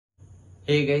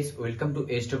Hey guys, welcome to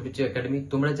SWOT academy.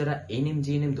 তোমরা যারা NM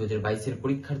GNM 2022 এর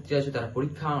পরীক্ষার্থী আছো, তারা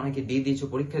পরীক্ষা অনেকে দিয়ে দিয়েছো।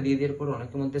 পরীক্ষা দিয়ে দেওয়ার পর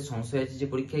অনেকের মধ্যে সংশয় আছে যে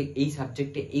পরীক্ষায় এই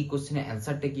সাবজেক্টে এই কোশ্চেনের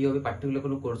অ্যান্সারটা কি হবে। পার্টিকুলার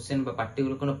কোনো কোশ্চেন বা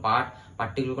পার্টিকুলার কোনো পার্ট,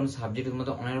 পার্টিকুলার কোনো সাবজেক্টের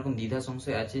মধ্যে অনেক রকম দ্বিধা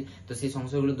সংশয় আছে। তো সেই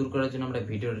সংশয়গুলো দূর করার জন্য আমরা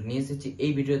ভিডিওটা নিয়ে এসেছি।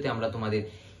 এই ভিডিওতে আমরা তোমাদের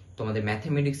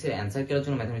ম্যাথমেটিক্সের অ্যান্সার করার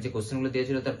জন্য ম্যাথমেটিক্স যে কোশ্চেনগুলো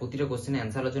দিয়েছিল তার প্রতিটা কোশ্চেনের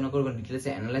অ্যান্সার আলোচনা করবো, ডিটেলসে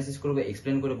অ্যানালাইসিস করবো,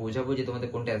 এক্সপ্লেন করে বোঝাবো যে তোমাদের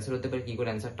কোনটা অ্যান্সার হতে পারে, কি করে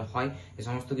অ্যান্সারটা হয়। এই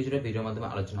সমস্ত কিছুটা ভিডিওর মাধ্যমে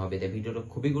আলোচনা হবে। তাই ভিডিওটা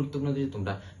খুবই গুরুত্বপূর্ণ যে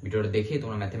তোমরা ভিডিওটা দেখে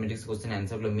তোমরা ম্যাথমেটিক্স কোশ্চেনের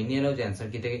অ্যান্সারগুলো মিলিয়ে নাও যে অ্যান্সার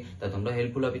কি থেকে, তা তোমরা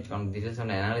হেল্পফুল হবে। কারণ ডিটেলস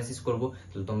আমরা অ্যানালাইসিস করবো,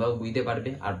 তো তোমরাও বুঝতে পারবে।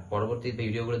 আর পরবর্তী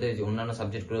ভিডিওগুলোতে যে অন্যান্য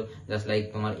সাবজেক্টগুলো জাস্ট লাইক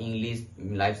তোমার English,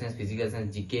 life science, physical science,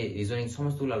 GK, reasoning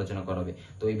সমস্তগুলো আলোচনা করা হবে।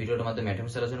 তো এই ভিডিওটার মাধ্যমে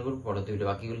ম্যাথমেটিক্স আলোচনা করবো, পরবর্তী ভিডিও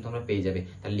বাকিগুলো তোমরা পেয়ে যাবে,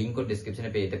 তার লিঙ্কও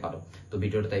ডিসক্রিপশনে পেয়ে যেতে পারো। তো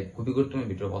ভিডিওটা তাই খুবই গুরুত্বপূর্ণ।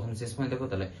 ভিডিও প্রথম শেষ পর্যন্ত দেখো,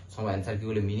 তাহলে সব অ্যান্সার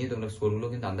কিগুলো মিলিয়ে তোমরা স্কোরগুলো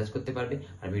কিন্তু আন্দাজ করতে পারবে।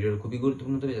 আর ভিডিওটা খুবই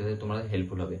গুরুত্বপূর্ণ হবে, যাতে তোমরা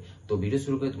হেল্পফুল হবে। তো ভিডিও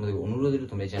শুরু করে তোমাদের অনুরোধ হলো,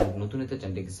 তোমরা চ্যানেল নতুন হতে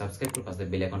চ্যানেলটিকে সাবস্ক্রাইব করে পাশে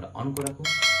বেল আইকনটা অন করে রাখো,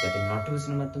 যাতে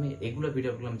নোটিফিকেশনের মাধ্যমে রেগুলার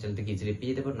ভিডিওগুলো আমি চ্যানেল থেকে ইজিলি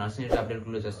পেয়ে যেতে পারো। নার্সিং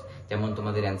আপডেটগুলো যেমন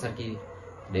তোমাদের অ্যান্সার কি,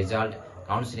 রেজাল্ট,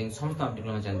 কাউন্সিলিং সমস্ত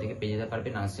আপডেটগুলো আমার চ্যানেল থেকে পেয়ে যেতে পারবে।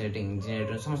 নার্সিং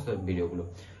ইঞ্জিনিয়ারিং সমস্ত ভিডিওগুলো।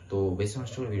 তো বেশি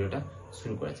নষ্ট করে ভিডিওটা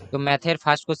শুরু করা যাক। তো ম্যাথের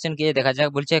ফার্স্ট কোশ্চেন কি দেখা যাক।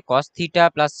 বলছে cos theta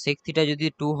plus sec theta যদি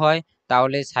 2 হয়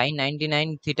তাহলে sin 99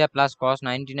 থিটা প্লাস cos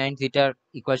 99 থিটার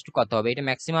ইকুয়ালস টু কত হবে। এটা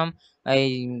ম্যাক্সিমাম এই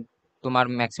তোমার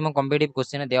ম্যাক্সিমাম কম্পিটিটিভ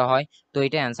কোশ্চেনে দেওয়া হয়। তো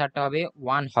এটা অ্যান্সারটা হবে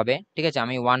 1 হবে। ঠিক আছে,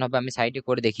 আমি 1 হবে, আমি সাইডে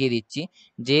করে দেখিয়ে দিচ্ছি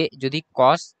যে যদি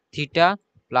cos theta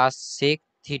plus sec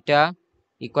theta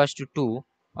equals to 2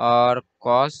 और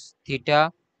cos theta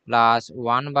plus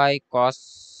 1 by cos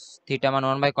theta মানে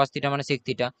 1 বাই cos থিটা মানে sec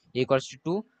থিটা ইকুয়ালস টু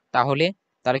 2, তাহলে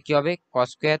তাহলে কি হবে cos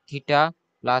square theta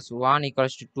plus 1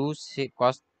 equals to 2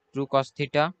 cos 2 cos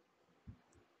theta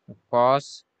cos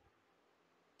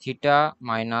theta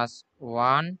minus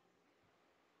 1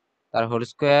 তার whole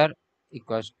square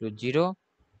equals to 0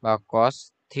 বা cos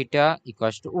theta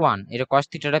equals to 1। এটা cos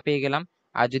থিটাটা পেয়ে গেলাম।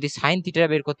 আর যদি sin থিটা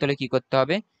বের করতে হলে কি করতে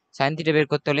হবে, sin থিটা বের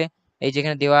করতে হলে এই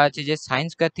যেখানে দেওয়া আছে যে sin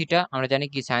স্কয়ার থিটা, আমরা জানি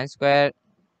কি sin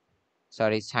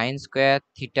square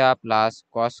theta plus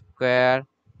cos square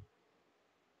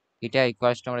theta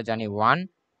equals to আমরা জানি 1,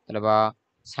 তাহলে বা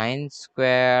sine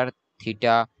square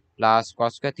theta plus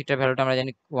cos square থিটার ভ্যালুটা আমরা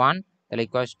জানি 1, তাহলে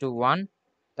ইকুয়ালস টু 1,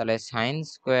 তাহলে সাইন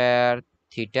স্কোয়ার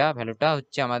থিটা ভ্যালুটা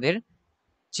হচ্ছে আমাদের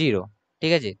 0।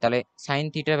 ঠিক আছে, তাহলে সাইন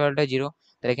থিটার ভ্যালুটা 0,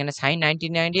 তাহলে এখানে সাইন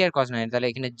 90 আর কস 90, তাহলে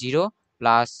এখানে 0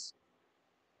 প্লাস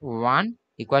 1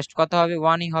 ইকুয়ালস টু কত হবে,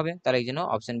 1ই হবে। তাহলে এই জন্য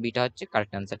অপশন বিটা হচ্ছে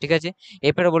কারেক্ট আনসার। ঠিক আছে,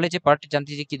 এরপরে বলেছে পরেরটা জানতে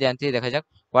চেয়েছে, কি জানতে চেয়েছে দেখা যাক।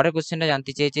 পরের কোশ্চেনটা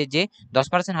জানতে চেয়েছে যে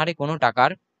 10% হারে কোনো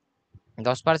টাকার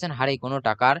 10% হারে কোনো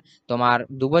টাকার তোমার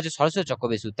 2 বছর সরল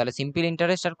চক্রবৃদ্ধি সুদ, তাহলে সিম্পল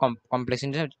ইন্টারেস্ট আর কমপ্লেক্স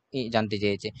ইন্টারেস্ট জানতে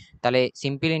চেয়েছে। তাহলে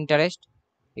সিম্পল ইন্টারেস্ট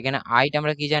এখানে আইটা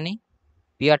আমরা কি জানি,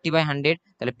 পিআরটি বাই 100,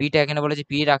 তাহলে পিটা এখানে বলেছে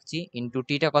পি রাখছি, ইন্টু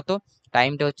টিটা কত,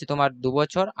 টাইমটা হচ্ছে তোমার 2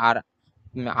 বছর, আর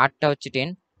আরটা হচ্ছে 10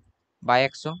 বাই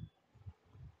 100,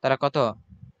 তাহলে কত,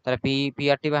 তাহলে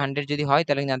পিআরটি বাই 100 যদি হয়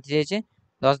তাহলে জানতে চেয়েছে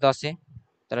 10 10-এ,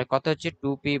 তাহলে কত হচ্ছে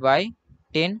 2p বাই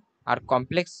 10। আর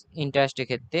কমপ্লেক্স ইন্টারেস্টের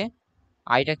ক্ষেত্রে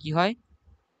আইটা কি হয়,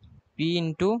 P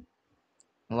into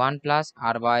 1 plus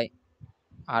R by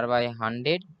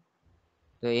 100,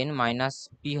 তো এন মাইনাস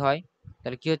পি হয়।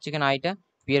 তাহলে কি হচ্ছে এখানে আইটা,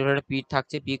 পি এর ভ্যালুটা পি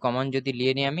থাকছে, পি কমন যদি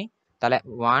নিয়ে নিই আমি, তাহলে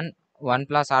 1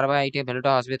 প্লাস আর বাই এইটের ভ্যালুটা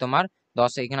আসবে তোমার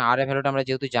 10। এখানে আর এর ভ্যালুটা আমরা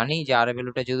যেহেতু জানি যে আর এর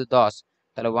ভ্যালুটা যেহেতু 10,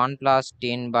 তাহলে 1 প্লাস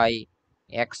 10 বাই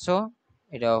 100,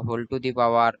 এটা whole to the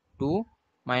power 2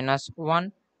 minus 1,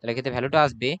 তাহলে এক্ষেত্রে ভ্যালুটা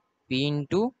আসবে পি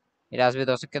ইন্টু, এটা আসবে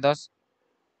 10 × 10,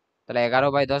 তাহলে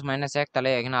 11/10 মাইনাস 1, তাহলে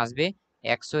এখানে আসবে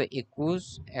 121,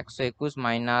 121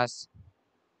 মাইনাস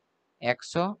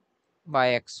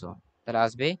 100/100, তাহলে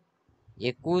আসবে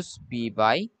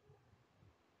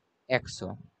 21p/100।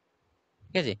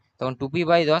 ঠিক আছে, তখন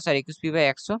 2p/10 আর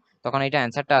 21p/100, তখন এটা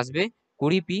অ্যান্সারটা আসবে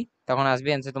 20p। তখন আসবে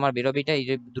অ্যান্সার তোমার বেরোবে এটা, এই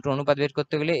যে দুটো অনুপাত বের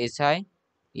করতে গেলে এসআই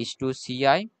ইস টু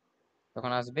সিআই,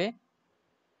 তখন আসবে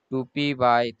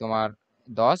 2p/তোমার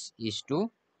 10 ইস টু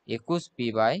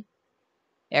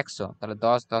 21p/100, তাহলে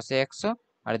 10 10-এ 100,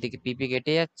 আর এদিকে পিপি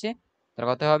কেটে যাচ্ছে, তাহলে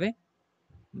কত হবে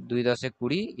 2 10-এ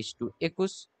 20 ইস টু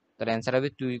 21, তাহলে অ্যান্সার হবে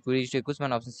 2 20 ইস টু 21,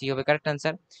 মানে অপশন সি হবে কারেক্ট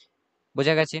অ্যান্সার।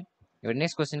 বোঝা গেছে। এবার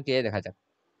নেক্সট কোশ্চেন কি দেখা যাক।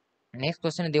 নেক্সট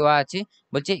কোশ্চেনে দেওয়া আছে,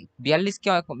 বলছে 42কে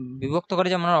বিভক্ত করে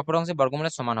যেমন অপর অংশের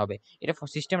বর্গমূলের সমান হবে। এটা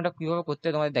সিস্টেমটা কিভাবে করতে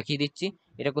হবে তোমাদের দেখিয়ে দিচ্ছি।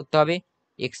 এটা করতে হবে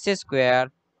x square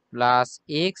plus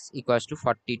x equals to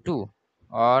 42,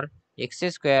 और x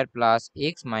square plus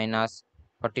x minus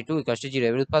 42 equals to 0।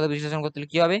 এবার উৎপাদক বিশ্লেষণ করতে হলে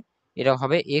কি হবে, এটা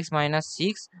হবে এক্স মাইনাস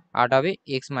 6, আর হবে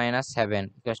এক্স মাইনাস 7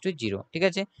 ইকুয়ালস টু 0। ঠিক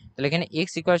আছে, তাহলে এখানে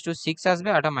এক্স ইকুয়ালস টু 6 আসবে,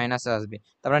 আর মাইনাস আসবে,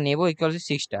 তারপরে নেবো ইকুয়ালস টু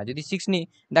 6টা। যদি 6 নিই,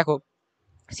 দেখো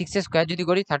 6 এর স্কোয়ার যদি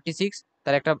করি 36,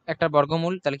 তাহলে একটা একটা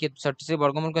বর্গমূল, তাহলে কি 36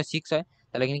 বর্গমূল করে 6 হয়,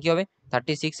 তাহলে এখানে কি হবে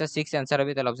 36 আর 6 অ্যান্সার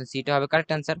হবে, তাহলে অপশন সিটা হবে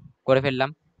কারেক্ট অ্যান্সার। করে ফেললাম।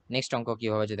 নেক্সট অঙ্ক কি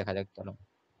হবে দেখা যাক। চলো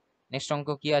নেক্সট অঙ্ক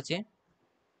কি আছে,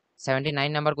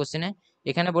 79 নাম্বার কোশ্চেনে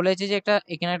এখানে বলেছে যে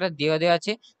এখানে একটা দেওয়া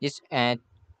আছে যে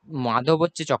মাধব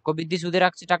হচ্ছে চক্রবৃদ্ধি সুদে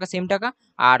রাখছে টাকা সেম টাকা,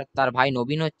 আর তার ভাই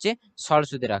নবীন হচ্ছে সরল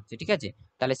সুদে রাখছে, ঠিক আছে।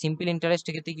 তাহলে সিম্পল ইন্টারেস্ট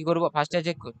ক্ষেত্রে কি করবো, ফার্স্টে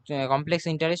আছে কমপ্লেক্স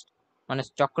ইন্টারেস্ট মানে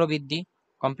চক্রবৃদ্ধি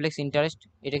কমপ্লেক্স ইন্টারেস্ট,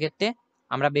 এটা ক্ষেত্রে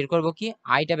আমরা বের করব কি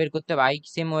আইটা বের করতে হবে, আই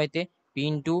সেম ওয়েতে P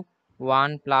into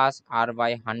 1 +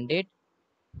 r/100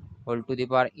 whole to the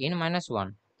power n-1।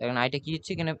 এখন আইটা কি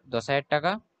হচ্ছে এখানে 10,000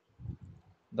 টাকা,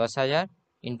 10,000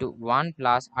 ইন্টু 1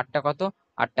 + 8টা কত,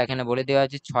 8টা এখানে বলে দেওয়া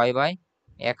আছে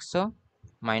 6/100 -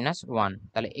 1,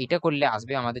 তাহলে এইটা করলে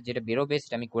আসবে আমাদের যেটা বেরোবে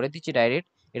সেটা আমি করে দিচ্ছি ডাইরেক্ট,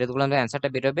 এটা তো আমাদের অ্যান্সারটা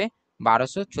বেরোবে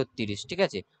 1236, ঠিক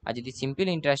আছে। আর যদি সিম্পল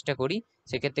ইন্টারেস্টটা করি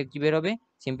সেক্ষেত্রে কি বেরোবে,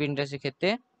 সিম্পল ইন্টারেস্টের ক্ষেত্রে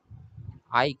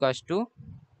I equals to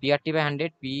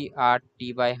PRT/100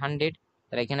 PRT/100,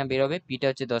 তাহলে এখানে বেরোবে পিটা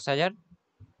হচ্ছে 10,000,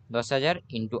 10,000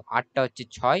 ইন্টু 8টা হচ্ছে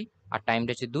 6 আর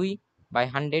টাইমটা হচ্ছে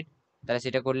 2/100, তাহলে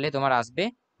সেটা করলে তোমার আসবে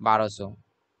 1200।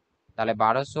 তাহলে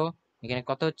 1200 এখানে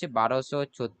কত হচ্ছে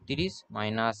 1236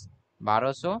 মাইনাস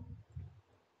 1200,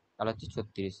 তাহলে হচ্ছে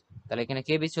 36। তাহলে এখানে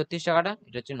কে বেশি 36 টাকাটা,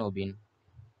 এটা হচ্ছে নবীন,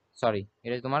 সরি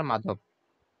এটা তোমার মাধব,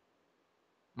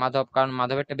 মাধব কারণ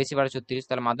মাধবেরটা বেশি 1236,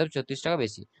 তাহলে মাধব 36 টাকা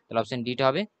বেশি, তাহলে অপশন ডিটা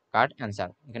হবে কারেক্ট অ্যান্সার,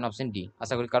 এখানে অপশন ডি।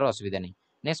 আশা করি কারো অসুবিধা নেই।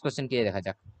 নেক্সট কোশ্চেন কি দেখা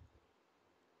যাক।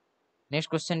 নেক্সট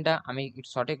কোশ্চেনটা আমি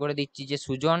শর্টে করে দিচ্ছি যে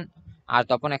সুজন আর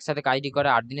তপন একসাথে কাজটি করে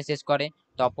 8 দিনে শেষ করে,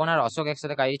 তপন আর অশোক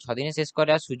একসাথে কাজটি 6 দিনে শেষ করে,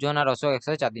 আর সুজন আর অশোক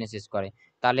একসাথে 4 দিনে শেষ করে।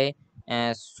 তাহলে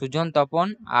সুজন তপন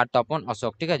আর তপন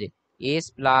অশোক, ঠিক আছে, এস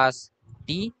প্লাস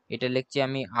টি, এটা লিখছি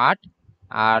আমি 8,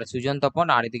 আর সুজন তপন,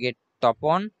 আর এদিকে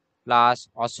তপন প্লাস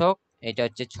অশোক এটা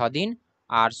হচ্ছে 6 দিন,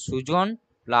 আর সুজন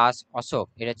প্লাস অশোক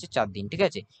এটা হচ্ছে 4 দিন, ঠিক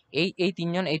আছে। এই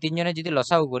তিনজনের যদি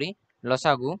লসাগু করি,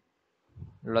 লসাগু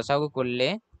লসাগু করলে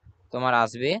তোমার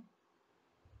আসবে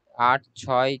 8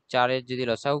 6 4-এর যদি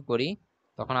লসাগু করি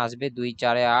তখন আসবে 2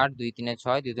 4-এ 8, 2 3-এ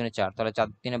 6, 2 3-এ 4, তাহলে 4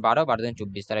 3-এ 12, 12 3-এ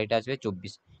 24, তাহলে এটা আসবে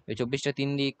 24। এই 24টা 3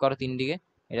 দিক করো, 3 দিকে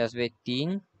এটা আসবে 3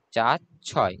 4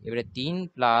 6, এবারে 3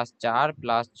 + 4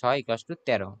 + 6 =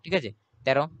 13, ঠিক আছে।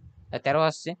 13, 13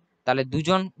 আসছে। তাহলে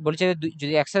দুজন বলছে যে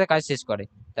যদি একসাথে কাজ শেষ করে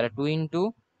তাহলে 2 into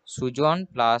Sujan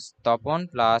plus Tapan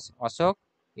plus Ashok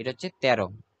এটা হচ্ছে 13।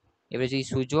 এবারে যদি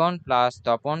সুজন প্লাস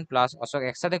তপন প্লাস অশোক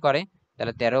একসাথে করে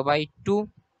তাহলে 13/2,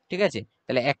 ঠিক আছে।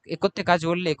 তাহলে একত্রে কাজ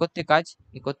বললে একত্রে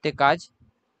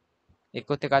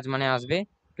কাজ মানে আসবে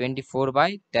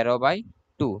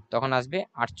 24/13/2, তখন আসবে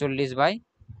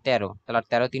 48/13, তাহলে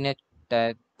 13 3-এ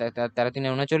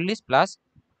 39 প্লাস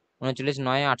 39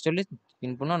 9 48,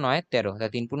 3 × 9 = 13,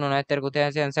 তাহলে 3 × 9 = 13 কোথায়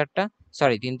আছে অ্যান্সারটা,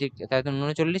 সরি 3 তাহলে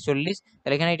 39 40,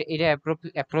 তাহলে এখানে এটা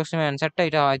অ্যাপ্রক্সিমেট অ্যান্সারটা,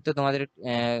 এটা হয়তো তোমাদের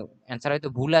অ্যান্সার হয়তো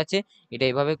ভুল আছে, এটা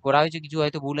এইভাবে করা হয়েছে কিছু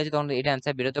হয়তো ভুল আছে, তখন এটা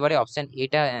অ্যান্সার বেরোতে পারে অপশন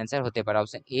এটা অ্যান্সার হতে পারে,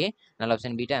 অপশন এ নাহলে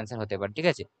অপশন বিটা অ্যান্সার হতে পারে, ঠিক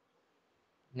আছে।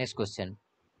 Next question,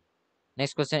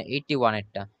 next question 81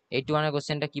 এরটা। 81 এর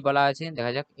কোশ্চেনটা কি বলা আছে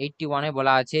দেখা যাক। 81 এ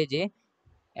বলা আছে যে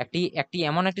একটি একটি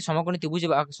এমন একটি সমকোণী ত্রিভুজ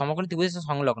বা সমকোণী ত্রিভুজের সাথে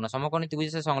সংলগ্ন, সমকোণী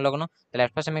ত্রিভুজের সাথে সংলগ্ন, তাহলে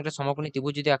এট ফার্স্ট আমি একটা সমকোণী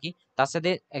ত্রিভুজ যদি আঁকি তার সাথে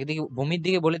একদিকে ভূমির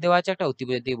দিকে বলে দেওয়া আছে, একটা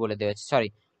অতিভুজের দিকে বলে দেওয়া আছে, সরি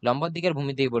লম্বর দিকে আর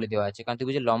ভূমির দিকে বলে দেওয়া আছে, কারণ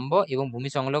ত্রিভুজের লম্ব এবং ভূমি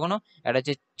সংলগ্ন, এটা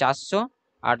হচ্ছে 400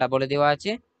 আর এটা বলে দেওয়া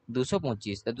আছে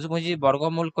 225, তা 225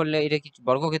 বর্গমূল করলে এটা কি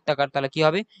বর্গক্ষেত্রাকার, তাহলে কি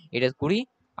হবে এটা 20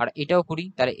 আর এটাও 20,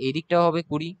 তাহলে এই দিকটাও হবে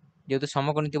 20, যেহেতু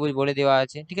সমকোণী ত্রিভুজ বলে দেওয়া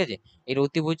আছে, ঠিক আছে। এটা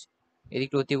অতিভুজ,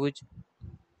 এদিকটা অতিভুজ,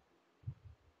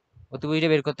 অতিভুজটা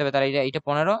বের করতে হবে, তাহলে এটা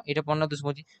 15, এটা 15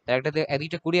 225, তাহলে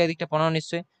একদিকটা 20 একদিকটা 15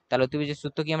 নিশ্চয়ই, তাহলে অতিভুজের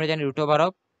সূত্র কি আমরা জানি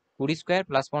 √20²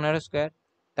 + 15²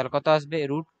 তাহলে কত আসবে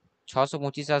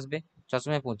 √625 আসবে,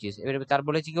 625। এবার তার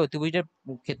বলেছি কি অতিভুজের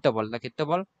ক্ষেত্রফল, তা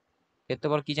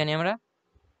ক্ষেত্রফল কি জানি আমরা,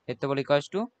 ক্ষেত্রফল =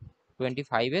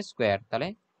 25² তাহলে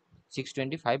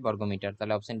 625 বর্গমিটার,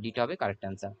 তাহলে অপশন ডিটা হবে কারেক্ট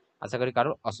অ্যান্সার। আশা করি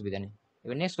কারোর অসুবিধা নেই।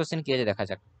 এবার নেক্সট কোশ্চেন কি আছে দেখা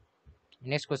যাক।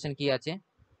 নেক্সট কোশ্চেন কি আছে,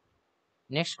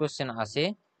 নেক্সট কোশ্চেন আসে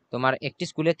তোমার একটি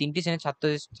স্কুলে 3টি শ্রেণীর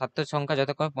ছাত্র সংখ্যা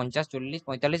যথাক্রমে 50 40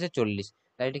 45 আর 40,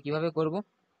 তাহলে এটা কিভাবে করব,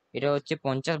 এটা হচ্ছে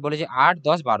 50 বলেছে 8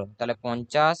 10 12, তাহলে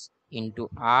 50 ×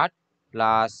 8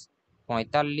 প্লাস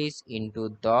 45 ×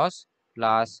 10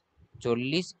 প্লাস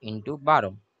 40 ×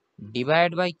 12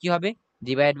 ডিভাইড বাই কি হবে,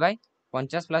 ডিভাইড বাই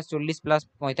 50 + 40 +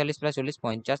 45 + 40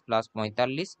 50 +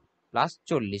 45 +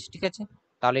 40, ঠিক আছে।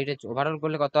 তাহলে এটা ওভারঅল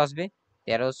করলে কত আসবে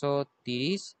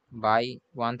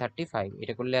 1330/135,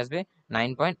 এটা করলে আসবে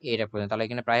 9.8 পর্যন্ত, তাহলে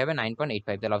এখানে প্রায় হবে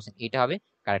 9.85, তাহলে অপশন এটা হবে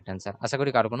কারেক্ট অ্যান্সার। আশা করি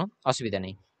কারো কোনো অসুবিধা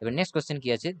নেই। এবার নেক্সট কোশ্চেন কি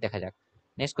আছে দেখা যাক।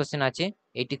 নেক্সট কোশ্চেন আছে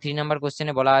 83 নাম্বার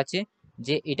কোশ্চেনে বলা আছে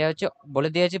যে এটা হচ্ছে বলে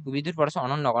দেওয়া আছে বিদ্যুৎ পরস্পর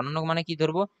অনন্য, অনন্য মানে কি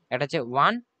ধরবো, একটা হচ্ছে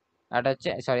 1 একটা হচ্ছে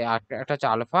সরি একটা হচ্ছে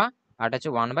আলফা, আর একটা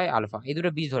হচ্ছে 1/α, এই দুটো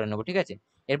বীজ ধরে নেবো, ঠিক আছে।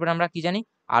 এরপর আমরা কি জানি,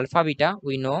 আলফা বিটা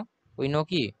উই নো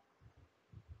কি,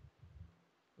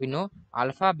 we know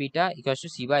alpha beta equals to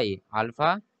c by a, alpha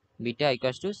beta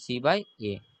equals to c by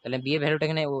a, তাহলে b এর ভ্যালুটা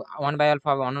এখানে 1/α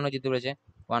হবে, অন্য যেতে রয়েছে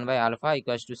 1/α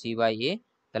equals to c by a,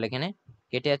 তাহলে এখানে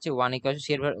কেটে যাচ্ছে 1 equals to c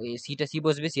এর c টা c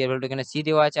বসবে, c এর ভ্যালুটা এখানে c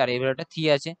দেওয়া আছে আর এই ভ্যালুটা 3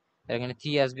 আছে, তাহলে এখানে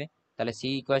 3 আসবে, তাহলে c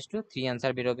equals to 3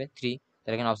 অ্যান্সার বের হবে 3,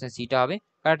 তাহলে এখানে অপশন সি টা হবে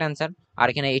কারেক্ট অ্যান্সার। আর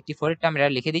এখানে 84 এরটা আমরা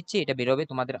লিখে দিচ্ছি, এটা বের হবে,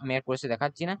 তোমাদের আমি আর কোর্সে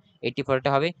দেখাচ্ছি না। 84 টা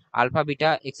হবে alpha beta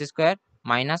x square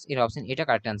minus এর অপশন এটা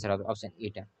কারেক্ট অ্যান্সার হবে, অপশন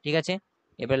এটা, ঠিক আছে।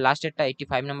 এবার লাস্ট একটা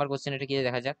 85 নাম্বার কোশ্চেন, এটা কি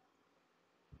দেখা যাক।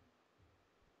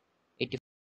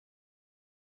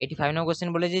 85 নম্বর কোশ্চেন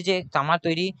বলেছে যে তামার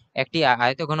তৈরি একটি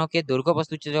আয়তঘনকের দৈর্ঘ্য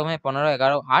প্রস্থ উচ্চতা 15,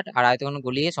 11, 8 আর আয়তঘনক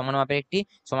গলিয়ে সমান মাপের একটি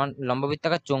সমান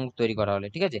লম্ববৃত্তাকার চোঙ তৈরি করা হলে,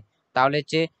 ঠিক আছে। তাহলে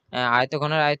হচ্ছে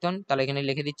আয়তঘনের আয়তন, তাহলে এখানে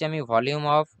লিখে দিচ্ছি আমি volume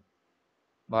of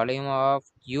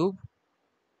cube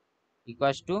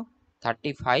equals to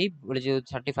 35 বলেছে,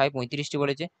 35 35টি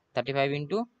বলেছে, 35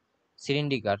 into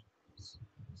cylindrical,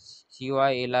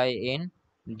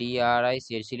 CYLINDRI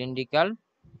cylindrical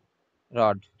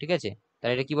rod, ঠিক আছে।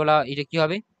 তাহলে এটা কি বলা, এটা কি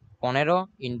হবে 15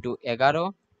 ইন্টু 11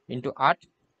 ইন্টু 8,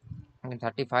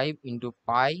 35 ইন্টু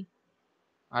পাই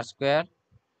আর স্কোয়ার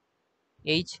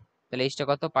এইচ, তাহলে এইচটা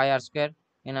কত পাই আর স্কোয়ার,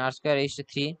 এখানে আর স্কোয়ার এইচটা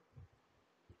 3,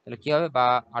 তাহলে কি হবে বা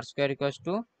আর square equal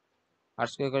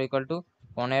to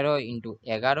 15 into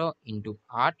 11 into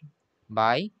 8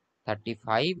 by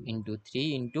 35 into 3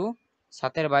 into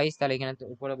 7/22, তাহলে এখানে তো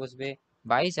উপরে বসবে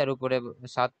 22 আর উপরে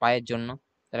 7 পায়ের জন্য,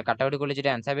 তাহলে কাটাকুটি করলে যেটা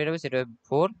অ্যান্সার বেরোবে সেটা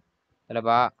 4, তাহলে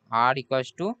বা আর ইকুয়ালস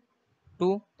টু 2,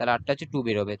 তাহলে আটটা হচ্ছে 2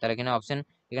 বেরোবে, তাহলে এখানে অপশন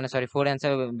এখানে সরি 4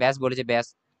 অ্যান্সার, ব্যাস বলেছে ব্যাস,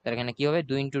 তাহলে এখানে কি হবে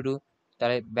 2 ইন্টু 2,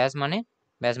 তাহলে ব্যাস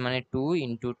মানে 2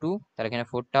 ইন্টু 2, তাহলে এখানে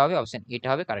 4টা হবে, অপশন এটা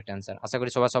হবে কারেক্ট অ্যান্সার। আশা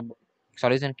করি সবার সব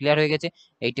সলিউশন ক্লিয়ার হয়ে গেছে।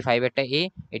 85 এরটা এ,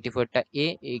 84 টা এ,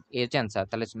 এর অ্যান্সার,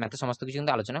 তাহলে ম্যাথের সমস্ত কিছু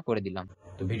কিন্তু আলোচনা করে দিলাম।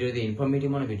 তো ভিডিও যদি ইনফরমেটিভ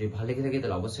মনে ভিডিও ভালো লেগে থাকে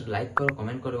তাহলে অবশ্যই লাইক করো,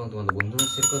 কমেন্ট করো এবং তোমাদের বন্ধুদের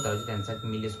শেয়ার করো, তারা যদি অ্যান্সার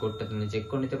মিলিয়ে স্কোরটা তুমি চেক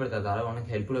করে নিতে পারে তারাও অনেক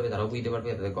হেল্পফুল হবে, তারাও বুঝতে পারবে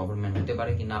তাদের গভর্নমেন্ট হতে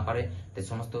পারে কি না পারে, তাদের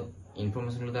সমস্ত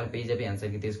ইনফরমেশনগুলো তারা পেয়ে যাবে, অ্যান্সার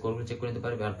কি স্কোরগুলো চেক করে নিতে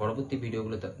পারবে। আর পরবর্তী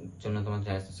ভিডিওগুলোর জন্য তোমার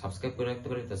সাবস্ক্রাইব করে রাখতে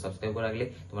পারবে, সাবস্ক্রাইব করে রাখলে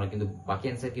তোমরা কিন্তু বাকি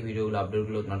অ্যান্সার কি ভিডিওগুলো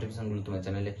আপডেটগুলো নোটিফিকেশনগুলো তোমার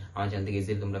চ্যানেলে আমার চ্যানেল থেকে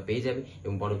ইজিলি তোমরা পেয়ে যাবে,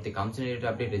 এবং পরবর্তী কাউন্সিলিং রিলেটেড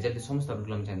আপডেট রেজাল্টের সমস্ত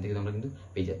আপডেটগুলো আমার চ্যানেল থেকে তোমরা কিন্তু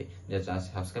পেয়ে যাবে। যারা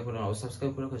সাবস্ক্রাইব করে অবশ্যই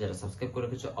সাবস্ক্রাইব করে রাখো, যারা সাবস্ক্রাইব করে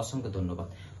রেখেছো অসংখ্য ধন্যবাদ।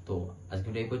 তো আজকে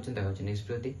ভিডিও এই পর্যন্ত, দেখা হচ্ছে নেক্সট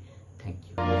ভিডিওতে। Thank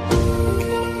you.